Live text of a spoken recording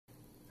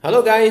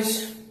Hello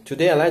guys,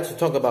 today I'd like to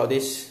talk about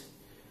this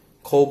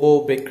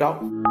PCB Breakout.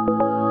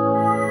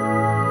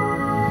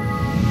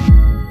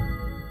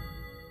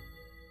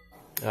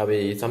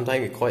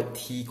 Sometimes we call it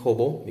T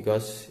Cobbler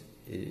because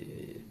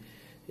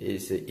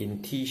it's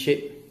in T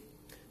shape.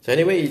 So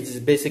anyway, it's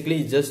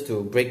basically just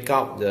to break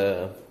out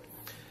the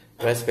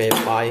Raspberry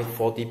Pi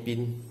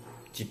 40-pin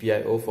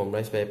GPIO from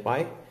Raspberry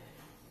Pi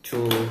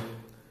to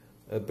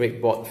a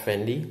breadboard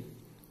friendly,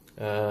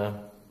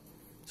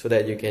 so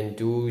that you can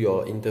do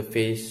your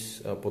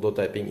interface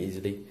prototyping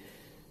easily.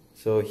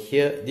 So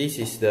here, this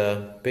is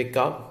the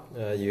breakout.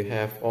 You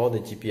have all the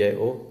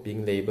GPIO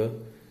being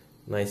labeled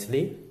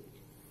nicely,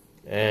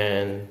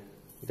 and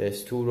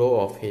there's 2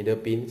 rows of header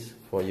pins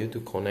for you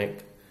to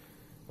connect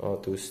or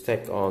to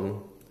stack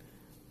on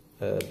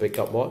a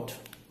breadboard,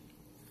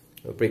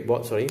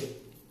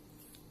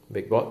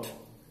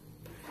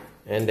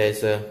 and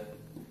there's a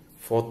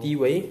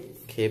 40-way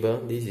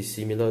cable. This is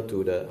similar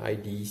to the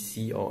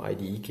IDC or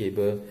IDE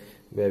cable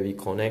where we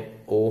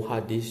connect old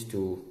hard disks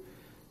to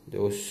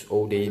those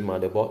old day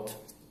motherboard.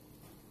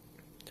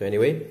 So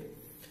anyway,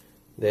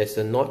 there's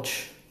a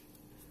notch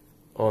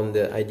on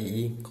the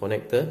IDE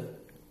connector.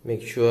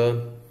 Make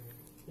sure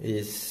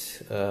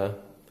it's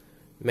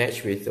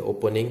matched with the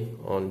opening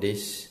on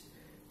this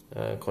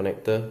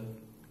connector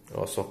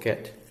or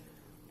socket.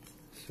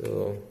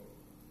 So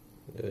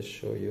I'll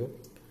show you.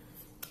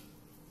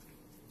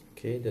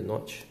 Okay, the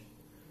notch.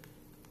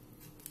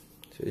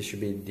 So it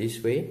should be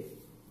this way,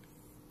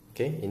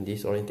 okay, in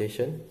this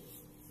orientation.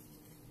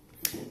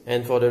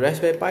 And for the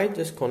Raspberry Pi,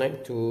 just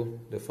connect to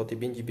the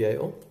 40-pin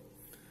GPIO,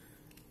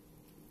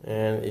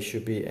 and it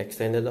should be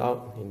extended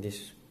out in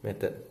this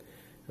method.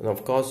 And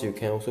of course, you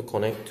can also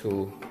connect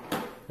to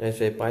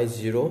Raspberry Pi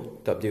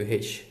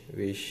 0WH,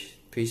 which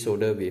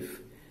pre-soldered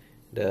with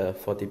the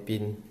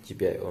 40-pin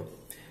GPIO.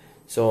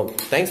 So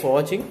thanks for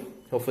watching.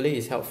 Hopefully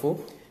it's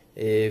helpful.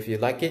 If you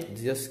like it,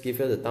 just give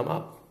it a thumb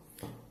up.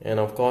 And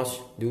of course,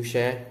 do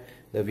share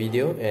the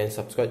video and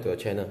subscribe to our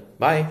channel.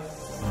 Bye!